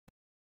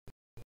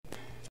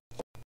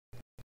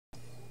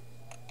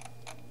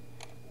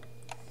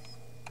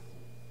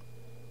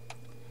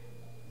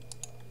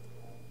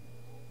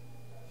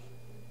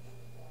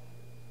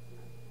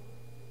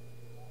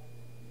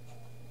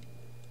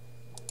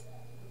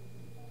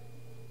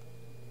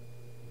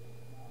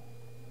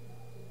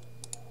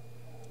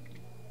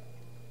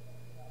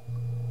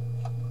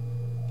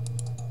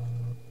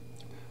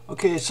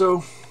Okay,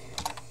 so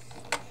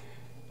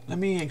let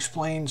me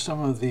explain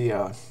some of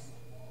the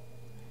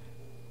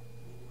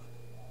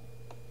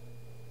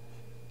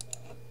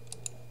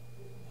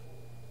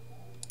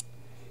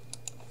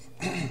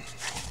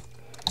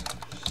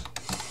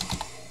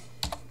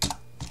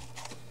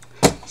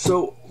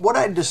so what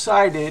I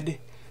decided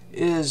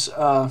is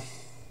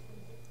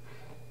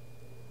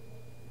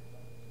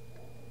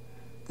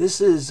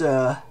this is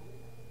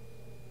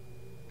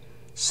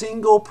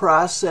single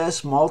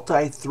process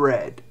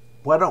multi-thread.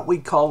 Why don't we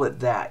call it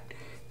that?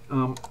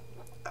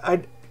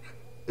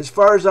 As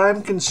far as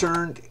I'm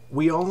concerned,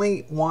 we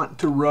only want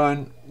to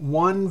run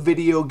one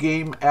video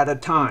game at a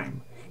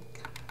time.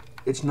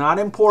 It's not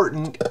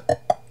important.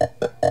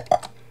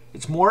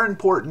 It's more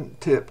important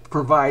to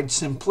provide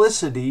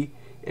simplicity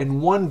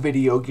in one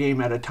video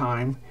game at a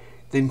time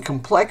than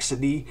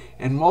complexity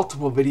in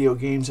multiple video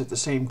games at the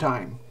same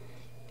time.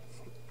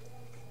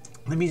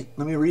 Let me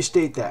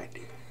restate that.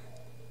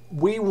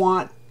 We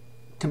want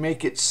to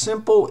make it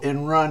simple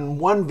and run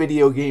one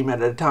video game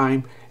at a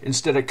time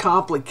instead of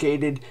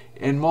complicated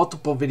and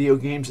multiple video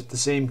games at the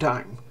same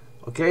time.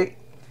 Okay?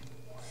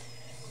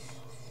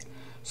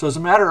 So as a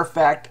matter of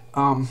fact,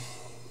 I'm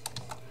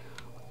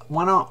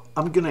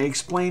going to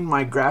explain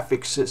my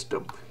graphics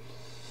system.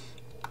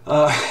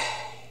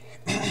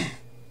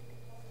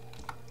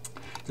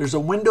 There's a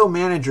window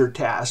manager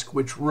task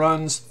which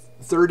runs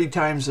 30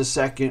 times a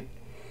second,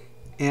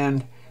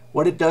 and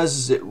what it does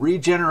is it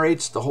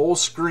regenerates the whole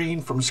screen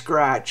from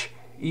scratch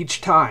each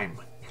time.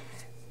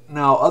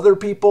 Now other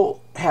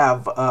people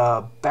have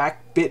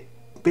back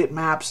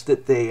bitmaps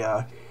that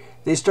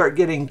they start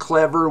getting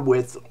clever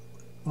with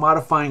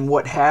modifying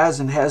what has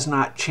and has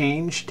not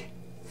changed.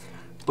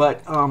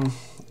 But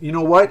you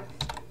know what?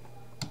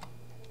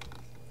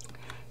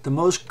 The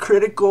most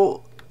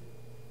critical,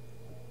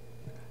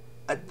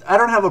 I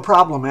don't have a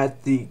problem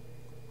at the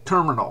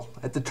terminal.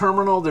 At the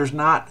terminal, there's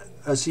not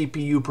a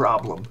CPU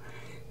problem.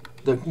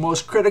 The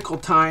most critical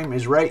time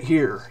is right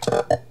here.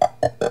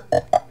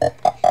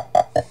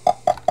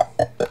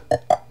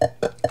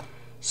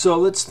 So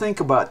let's think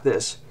about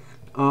this.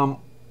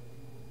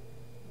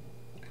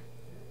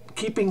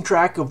 Keeping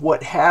track of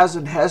what has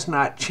and has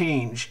not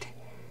changed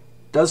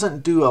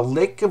doesn't do a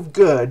lick of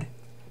good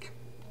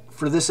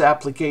for this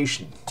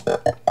application.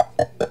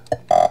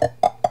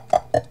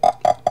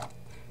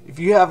 If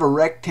you have a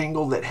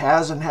rectangle that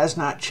has and has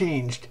not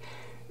changed,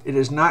 it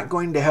is not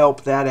going to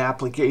help that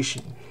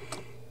application.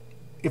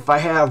 If I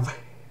have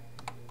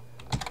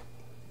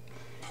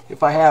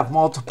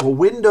multiple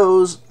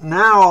windows,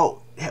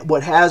 now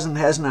what has and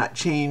has not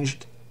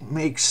changed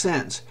makes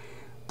sense,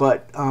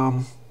 but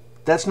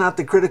that's not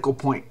the critical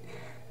point.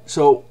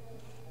 So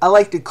I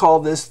like to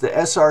call this the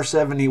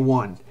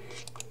SR71.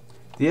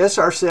 The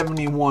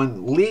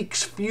SR71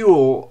 leaks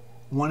fuel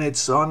when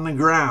it's on the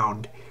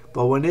ground,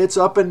 but when it's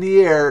up in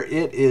the air,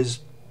 it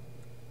is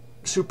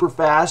super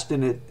fast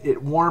and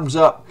it warms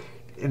up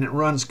and it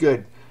runs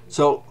good.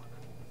 So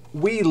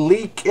we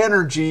leak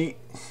energy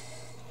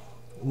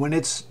when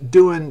it's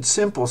doing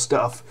simple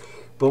stuff,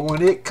 but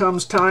when it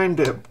comes time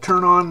to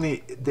turn on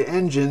the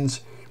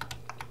engines,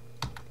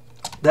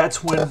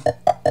 that's when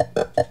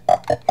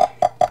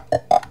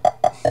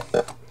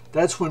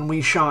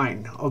we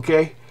shine.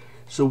 Okay,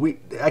 so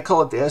I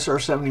call it the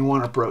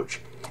SR71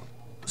 approach.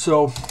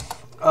 So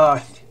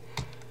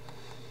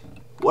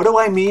what do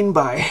I mean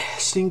by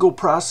single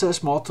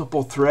process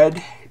multiple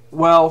thread?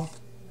 Well,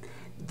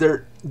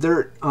 there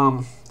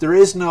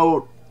is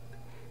no,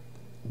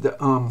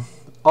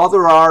 all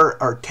there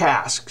are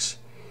tasks,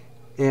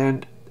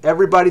 and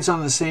everybody's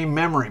on the same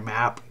memory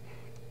map,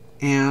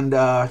 and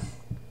now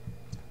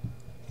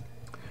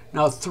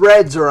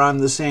threads are on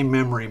the same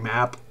memory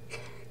map.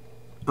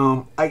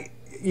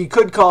 You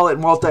could call it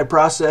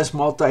multi-process,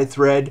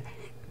 multi-thread,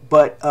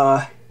 but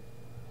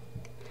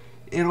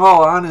in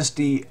all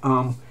honesty,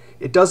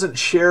 it doesn't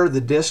share the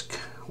disk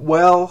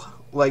well.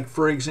 Like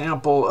for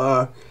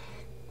example,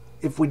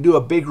 if we do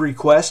a big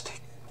request,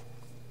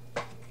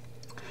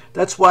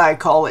 that's why I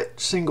call it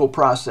single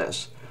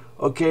process.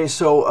 Okay,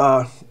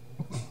 so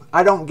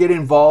I don't get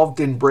involved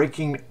in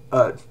breaking.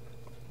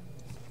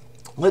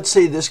 Let's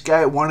say this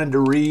guy wanted to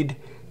read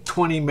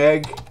 20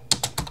 meg,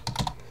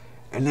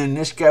 and then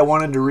this guy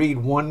wanted to read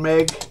 1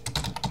 meg,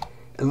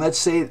 and let's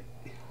say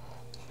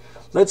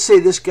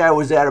this guy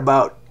was at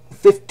about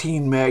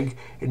 15 meg,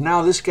 and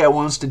now this guy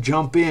wants to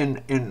jump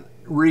in and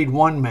read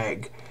 1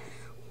 meg.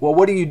 Well,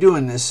 what do you do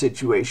in this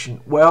situation?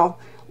 Well,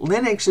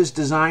 Linux is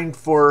designed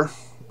for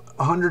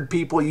 100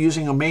 people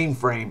using a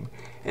mainframe,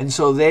 and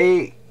so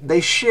they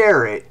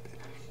share it.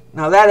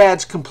 Now that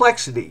adds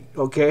complexity,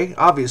 okay,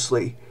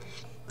 obviously.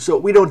 So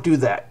we don't do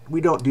that.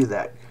 We don't do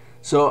that.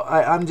 So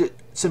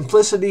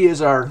simplicity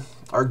is our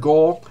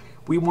goal.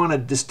 We want to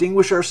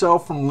distinguish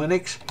ourselves from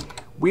Linux.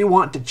 We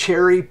want to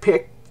cherry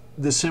pick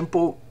the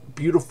simple,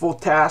 beautiful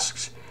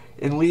tasks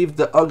and leave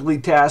the ugly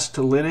tasks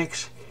to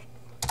Linux.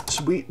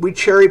 So we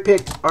cherry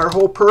pick. Our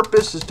whole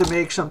purpose is to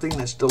make something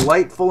that's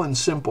delightful and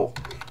simple.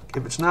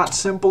 If it's not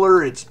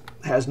simpler, it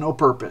has no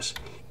purpose.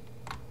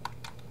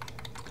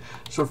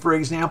 So for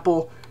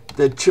example,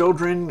 the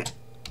children,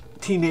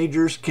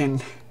 teenagers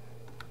can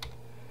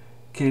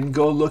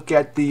go look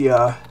at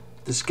the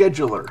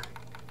scheduler.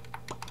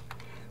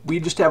 We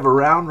just have a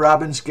round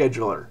robin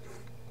scheduler.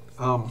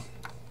 So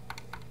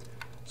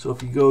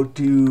if you go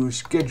to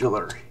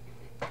scheduler,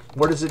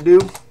 what does it do?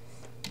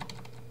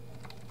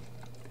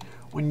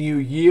 When you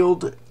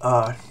yield,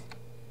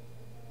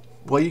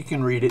 well, you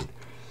can read it.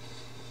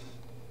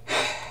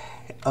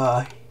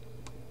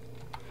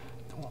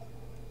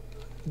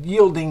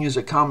 Yielding is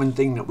a common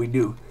thing that we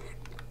do.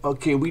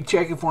 Okay, we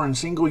check if we're in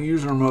single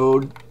user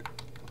mode.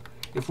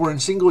 If we're in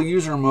single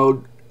user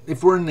mode,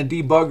 if we're in the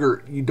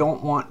debugger, you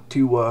don't want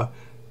to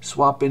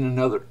swap in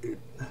another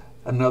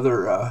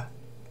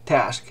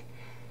task.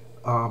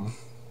 The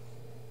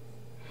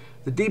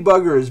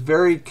debugger is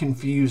very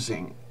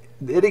confusing.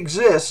 It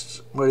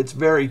exists, but it's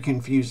very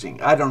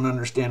confusing. I don't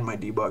understand my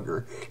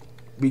debugger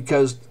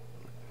because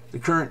the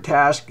current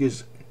task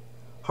is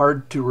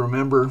hard to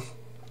remember.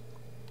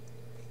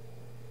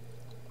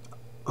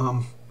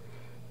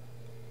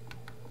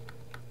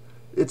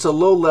 It's a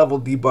low-level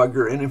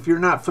debugger, and if you're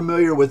not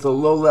familiar with a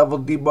low-level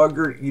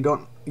debugger, you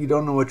don't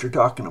know what you're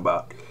talking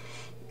about.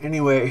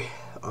 Anyway,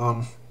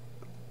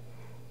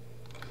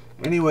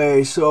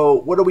 so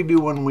what do we do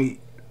when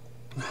we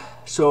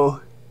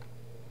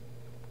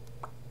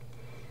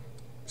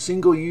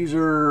single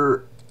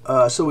user?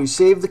 So we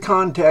save the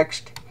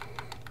context,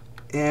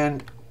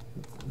 and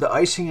the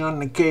icing on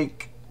the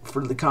cake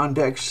for the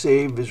context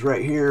save is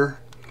right here.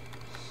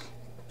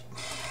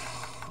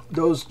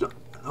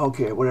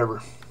 Okay,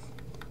 whatever.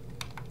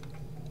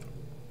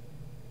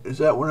 Is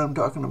that what I'm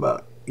talking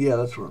about? Yeah,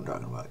 that's what I'm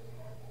talking about.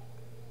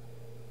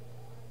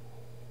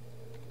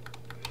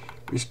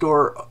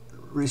 Restore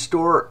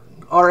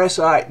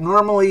RSI.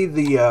 Normally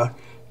the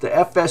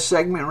FS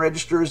segment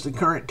register is the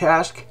current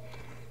task.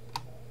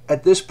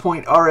 At this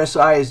point,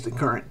 RSI is the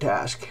current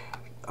task.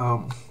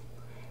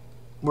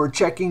 We're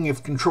checking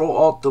if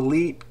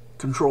Control-Alt-Delete,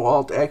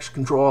 Control-Alt-X,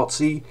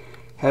 Control-Alt-C,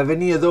 have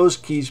any of those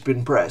keys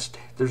been pressed.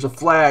 There's a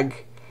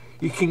flag.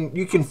 You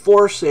can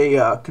force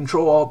a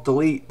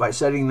Control-Alt-Delete by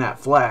setting that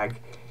flag.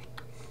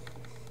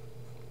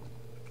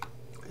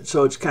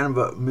 So it's kind of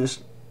a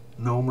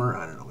misnomer.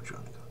 I don't know what you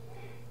want to call it.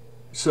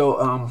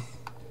 So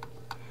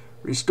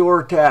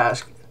restore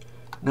task.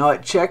 Now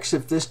it checks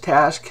if this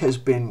task has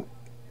been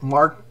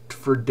marked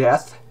for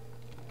death.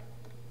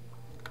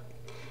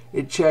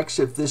 It checks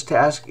if this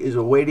task is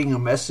awaiting a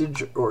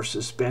message or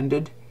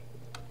suspended.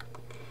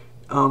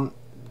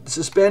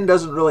 Suspend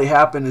doesn't really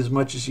happen as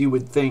much as you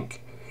would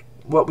think.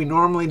 What we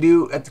normally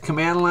do at the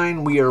command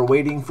line, we are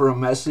waiting for a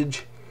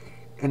message.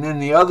 And then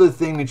the other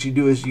thing that you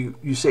do is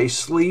you say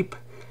sleep.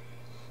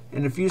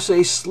 And if you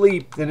say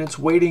sleep, then it's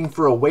waiting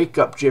for a wake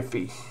up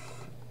jiffy.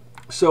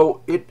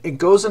 So it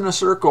goes in a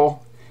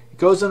circle. It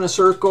goes in a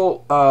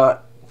circle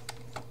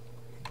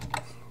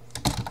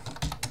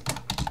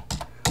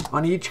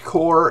on each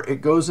core.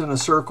 It goes in a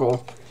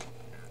circle.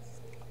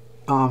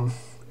 And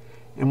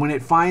when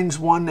it finds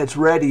one that's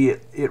ready,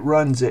 it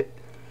runs it.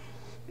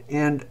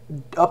 And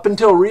up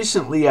until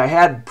recently, I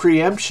had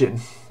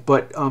preemption,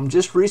 but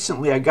just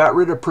recently I got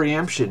rid of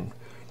preemption.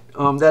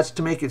 That's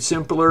to make it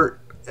simpler.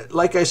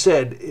 Like I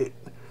said,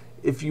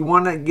 if you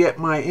want to get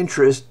my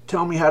interest,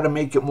 tell me how to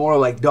make it more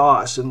like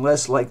DOS and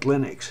less like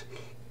Linux.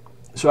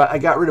 So I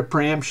got rid of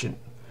preemption.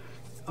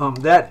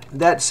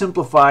 That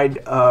simplified.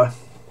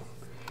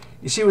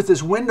 You see, with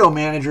this window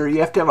manager,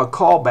 you have to have a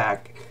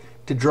callback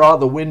to draw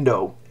the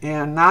window.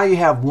 And now you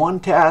have one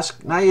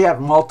task. Now you have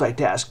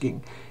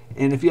multitasking.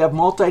 And if you have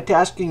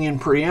multitasking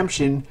and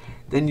preemption,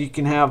 then you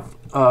can have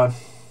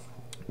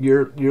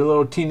your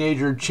little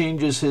teenager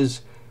changes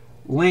his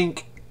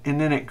link and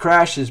then it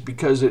crashes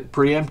because it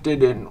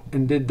preempted and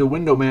did the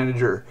window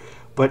manager.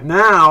 But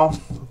now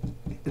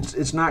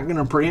it's not going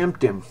to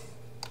preempt him.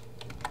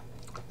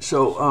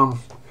 So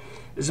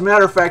as a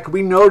matter of fact,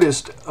 we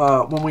noticed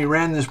when we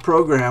ran this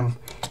program,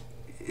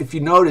 if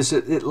you notice,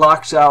 it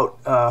locks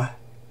out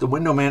the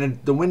window manager.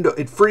 The window,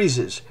 it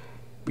freezes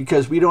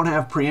because we don't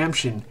have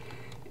preemption.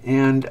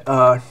 And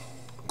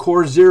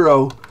core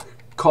 0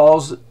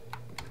 calls,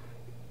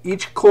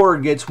 each core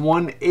gets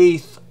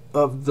 1/8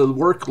 of the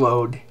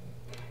workload,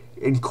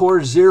 and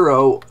core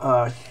 0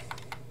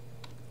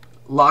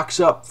 locks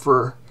up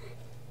for,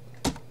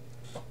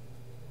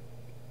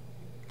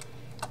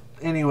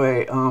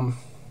 anyway,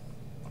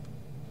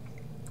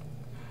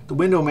 the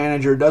window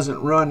manager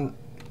doesn't run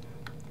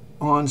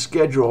on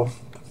schedule.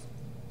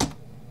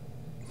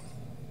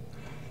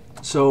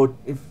 So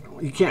if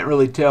you can't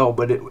really tell,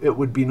 but it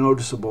would be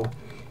noticeable.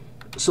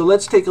 So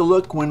let's take a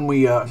look when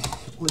we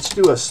let's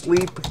do a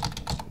sleep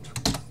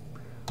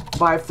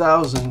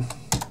 5000.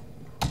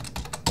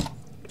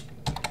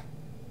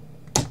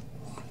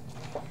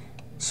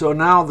 So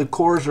now the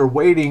cores are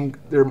waiting.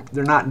 They're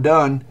not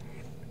done,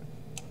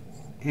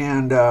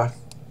 and let's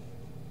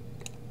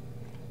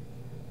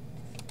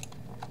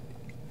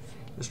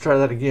try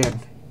that again.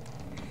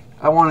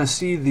 I want to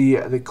see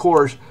the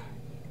cores.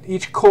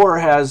 Each core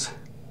has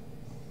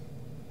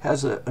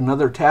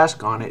another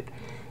task on it.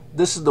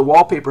 This is the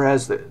wallpaper.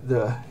 Has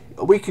the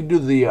we could do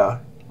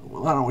the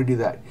why don't we do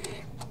that?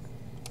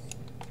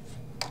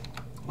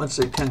 Let's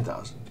say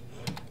 10,000.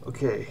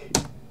 Okay.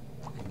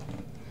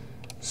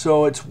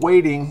 So it's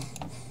waiting.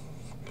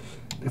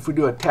 If we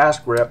do a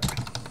task rep.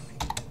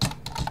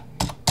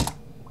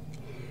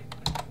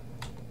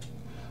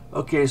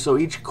 Okay, so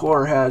each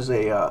core has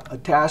a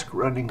task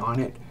running on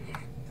it,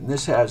 and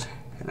this has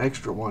an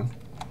extra one.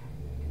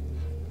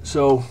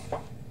 So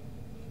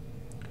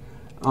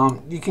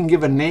you can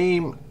give a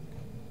name.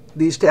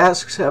 These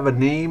tasks have a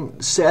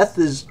name. Seth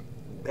is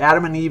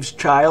Adam and Eve's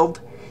child.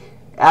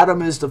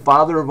 Adam is the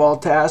father of all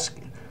tasks.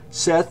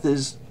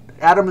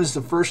 Adam is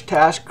the first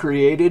task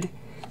created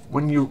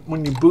when you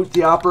boot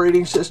the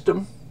operating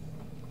system.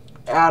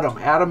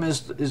 Adam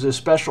is a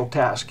special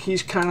task.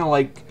 He's kind of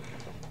like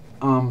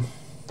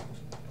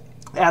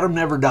Adam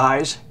never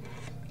dies.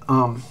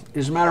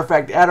 As a matter of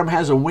fact, Adam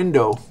has a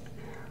window.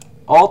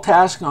 All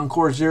tasks on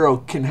core 0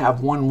 can have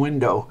one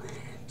window.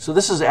 So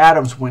this is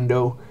Adam's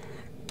window.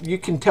 You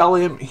can tell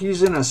him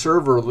he's in a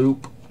server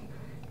loop.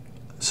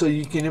 So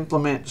you can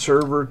implement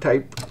server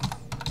type.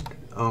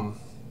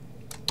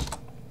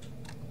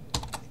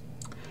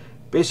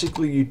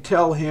 Basically, you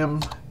tell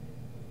him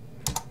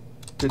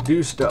to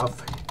do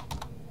stuff.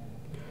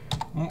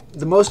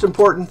 The most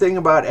important thing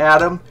about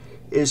Adam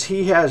is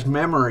he has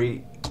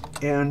memory,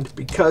 and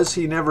because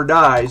he never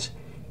dies.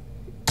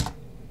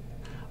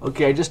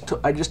 Okay,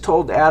 I just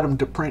told Adam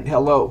to print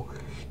hello,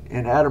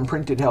 and Adam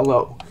printed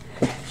hello.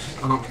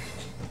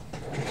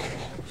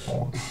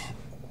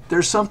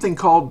 There's something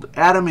called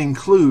Adam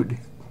include.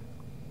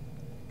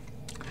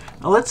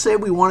 Now let's say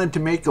we wanted to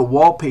make a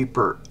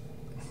wallpaper.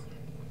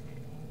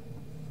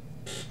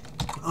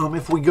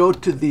 If we go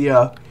to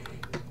the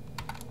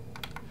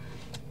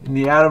in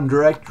the Adam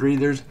directory,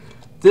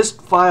 this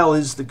file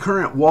is the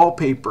current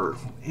wallpaper,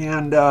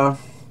 and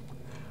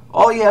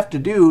all you have to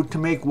do to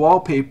make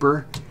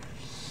wallpaper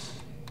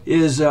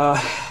is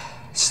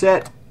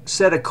set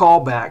a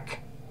callback.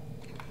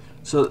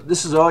 So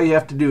this is all you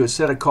have to do is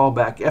set a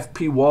callback,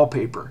 FP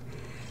wallpaper.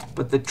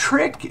 But the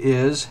trick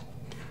is,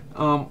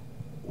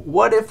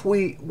 what if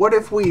we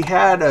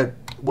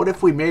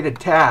made a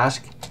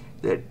task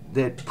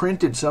that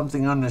printed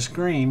something on the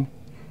screen,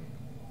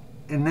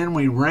 and then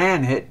we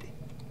ran it,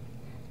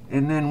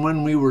 and then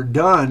when we were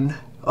done,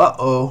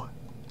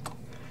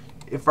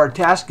 if our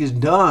task is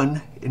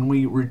done and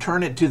we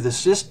return it to the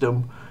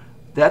system,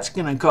 that's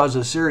going to cause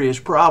a serious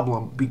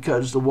problem,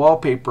 because the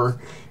wallpaper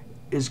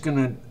is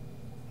going to,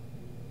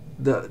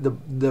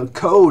 the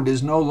code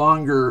is no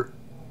longer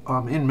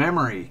in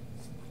memory.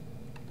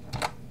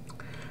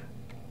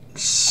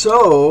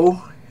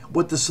 So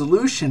what the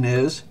solution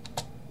is,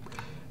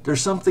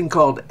 there's something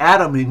called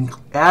Adam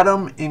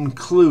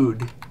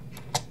include.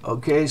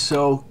 Okay,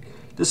 so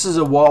this is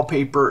a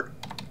wallpaper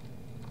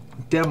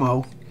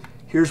demo.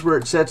 Here's where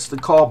it sets the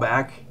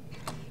callback.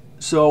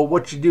 So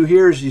what you do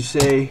here is you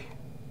say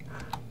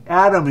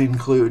Adam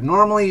include.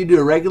 Normally you do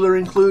a regular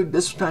include.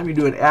 This time you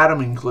do an Adam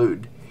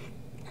include.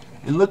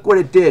 And look what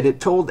it did. It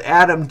told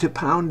Adam to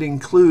pound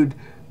include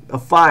a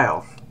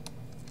file.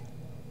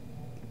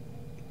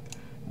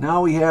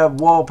 Now we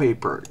have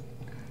wallpaper.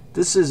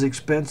 This is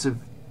expensive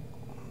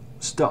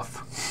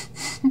stuff.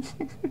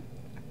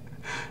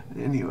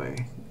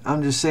 Anyway,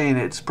 I'm just saying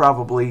it's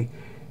probably,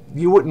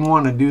 you wouldn't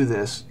want to do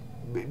this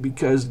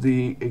because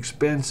the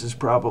expense is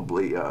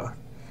probably I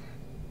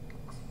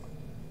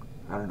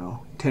don't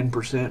know,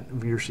 10%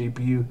 of your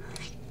CPU.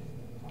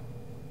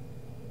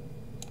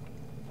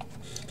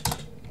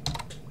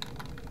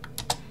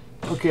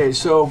 Okay,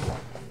 so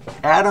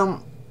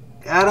Adam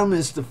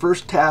is the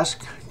first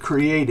task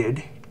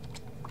created,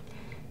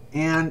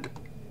 and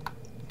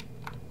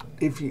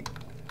if you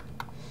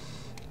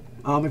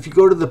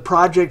go to the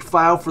project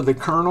file for the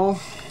kernel,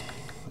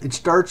 it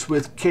starts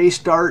with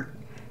kstart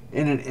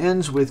and it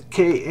ends with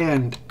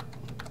kend.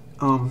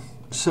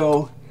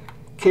 So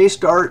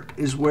kstart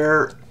is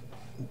where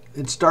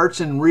it starts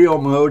in real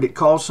mode. It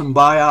calls some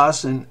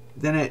BIOS, and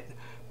then it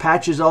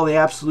patches all the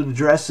absolute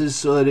addresses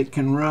so that it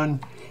can run.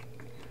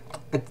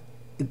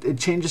 It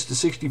changes to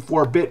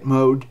 64-bit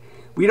mode.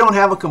 We don't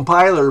have a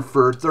compiler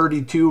for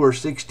 32 or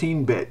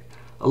 16-bit.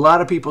 A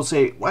lot of people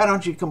say, why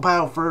don't you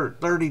compile for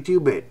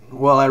 32-bit?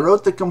 Well, I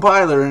wrote the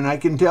compiler, and I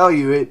can tell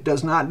you it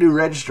does not do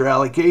register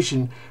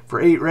allocation for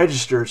 8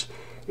 registers.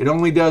 It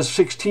only does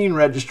 16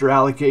 register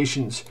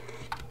allocations.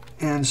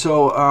 And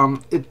so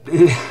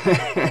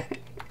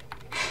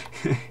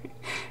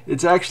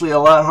it's actually a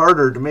lot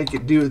harder to make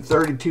it do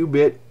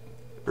 32-bit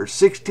or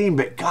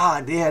 16-bit.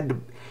 God, they had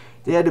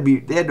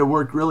to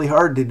work really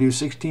hard to do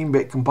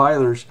 16-bit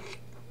compilers.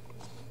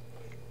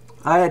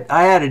 I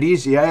had it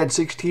easy. I had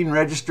 16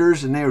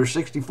 registers, and they were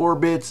 64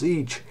 bits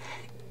each.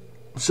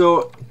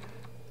 So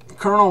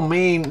kernel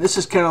main, this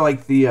is kind of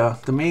like the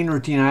main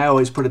routine I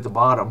always put at the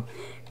bottom.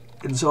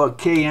 And so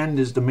kend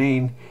is the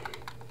main.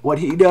 What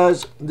he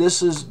does,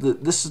 this is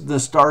the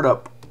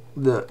startup,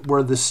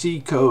 where the C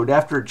code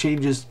after it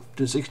changes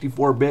to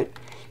 64-bit.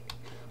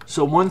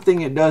 So one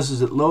thing it does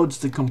is it loads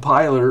the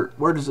compiler.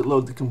 Where does it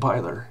load the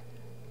compiler?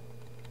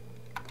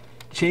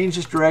 Change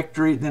this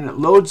directory, then it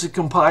loads the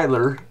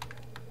compiler.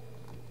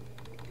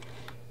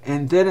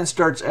 and then it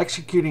starts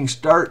executing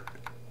start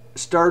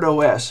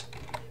OS.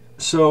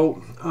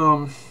 So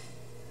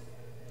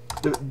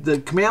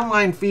the command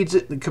line feeds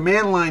it. The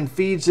command line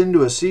feeds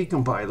into a C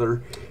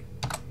compiler.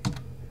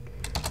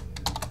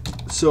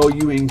 So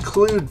you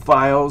include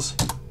files.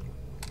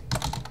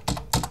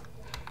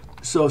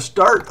 So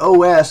start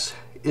OS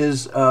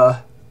is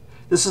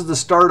this is the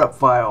startup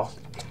file,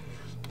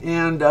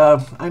 and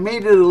I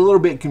made it a little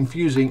bit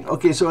confusing.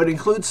 Okay, so it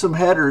includes some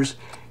headers.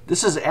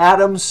 This is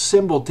Adam's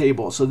symbol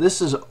table. So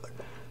this is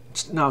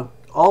now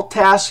all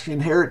tasks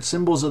inherit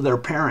symbols of their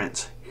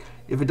parents.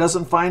 If it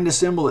doesn't find a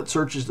symbol, it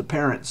searches the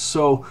parents.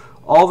 So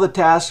all the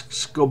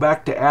tasks go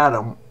back to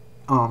Adam.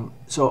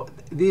 So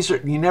these are,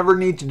 you never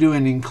need to do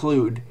an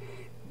include,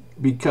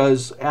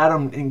 because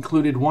Adam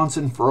included once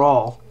and for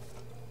all.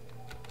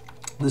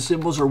 The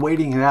symbols are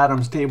waiting in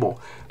Adam's table.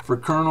 For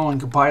kernel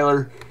and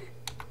compiler,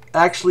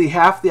 actually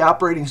half the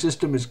operating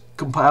system is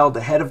compiled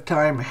ahead of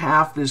time,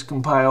 half is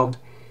compiled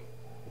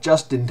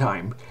just in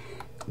time.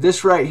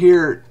 This right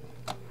here,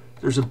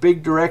 there's a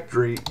big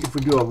directory. If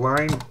we do a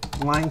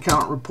line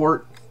count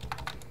report,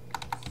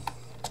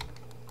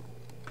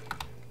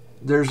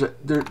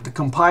 the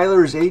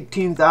compiler is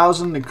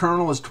 18,000, the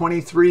kernel is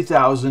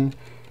 23,000,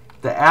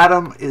 the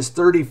Atom is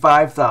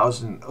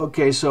 35,000.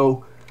 Okay,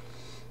 so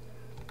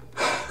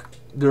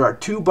there are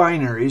two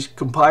binaries,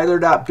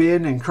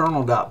 compiler.bin and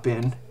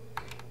kernel.bin.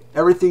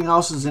 Everything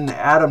else is in the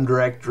Atom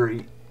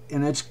directory,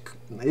 and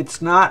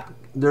it's not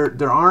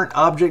there aren't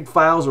object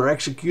files or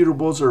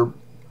executables or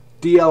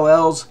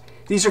DLLs.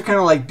 These are kind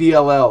of like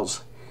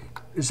DLLs,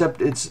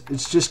 except it's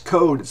just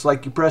code. It's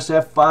like you press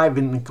F5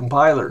 in the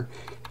compiler.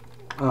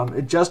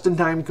 It just in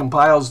time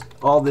compiles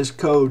all this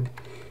code.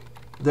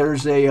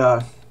 There's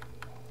a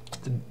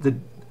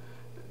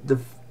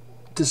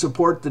to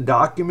support the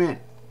document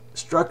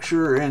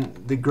structure,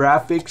 and the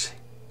graphics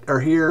are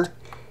here.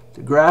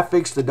 The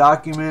graphics, the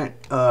document,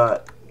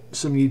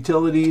 some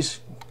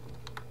utilities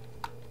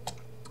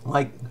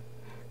like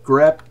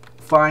grep.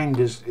 Find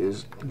is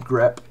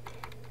grep.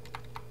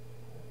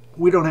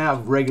 We don't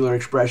have regular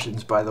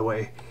expressions, by the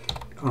way.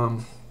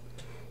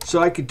 So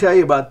I could tell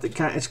you about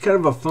it's kind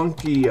of a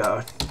funky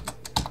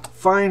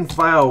find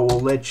file will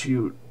let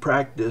you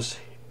practice.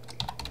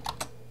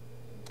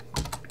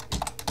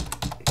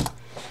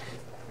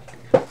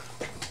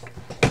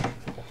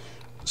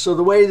 So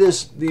the way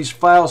these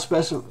files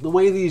the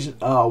way these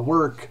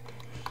work,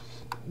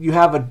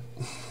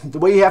 the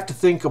way you have to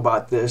think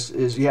about this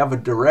is you have a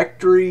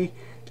directory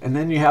and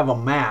then you have a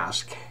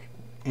mask.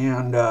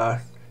 And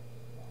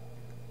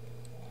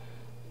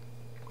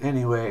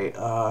anyway,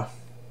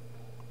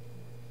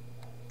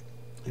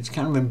 it's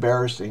kind of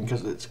embarrassing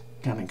because it's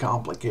kind of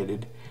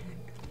complicated.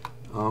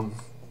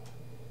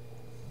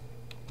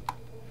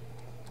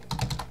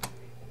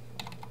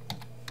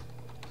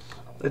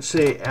 Let's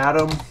say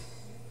Atom.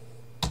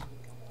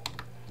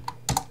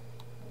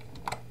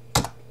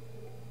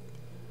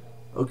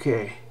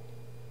 Okay.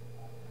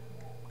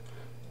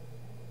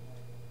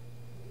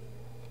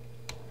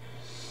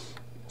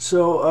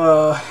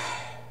 So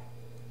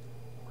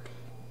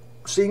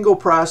single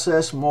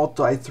process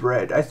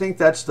multi-thread. I think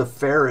that's the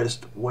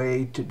fairest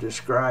way to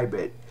describe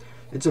it.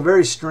 It's a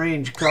very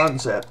strange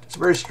concept. It's a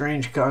very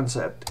strange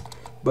concept.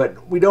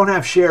 But we don't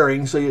have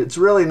sharing, so it's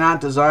really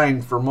not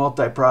designed for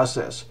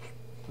multi-process.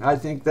 I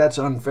think that's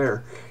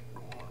unfair.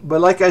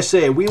 But like I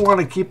say, we want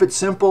to keep it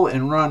simple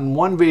and run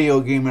one video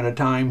game at a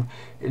time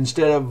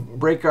instead of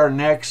break our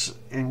necks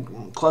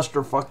and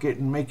clusterfuck it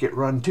and make it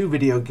run two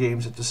video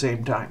games at the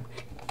same time.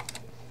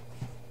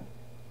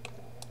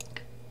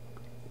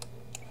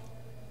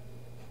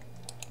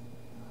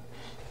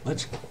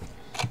 Let's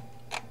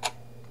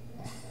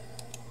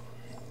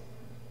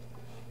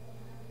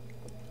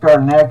break our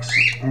necks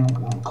and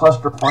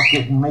clusterfuck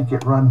it and make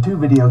it run two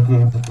video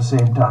games at the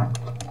same time.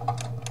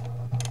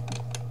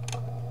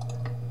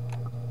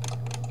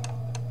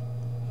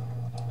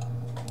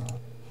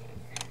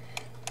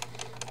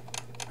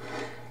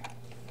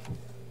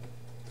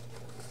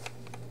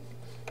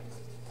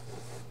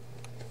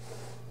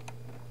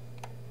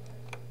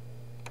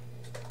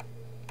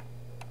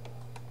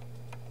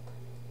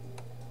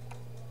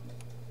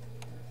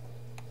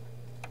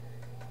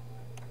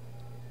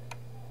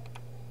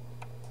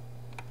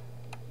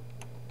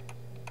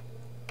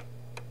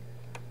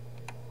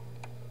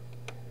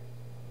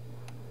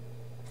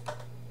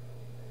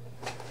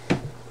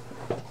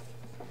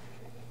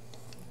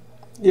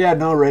 Yeah,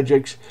 no,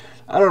 Regex.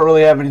 I don't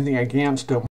really have anything against them.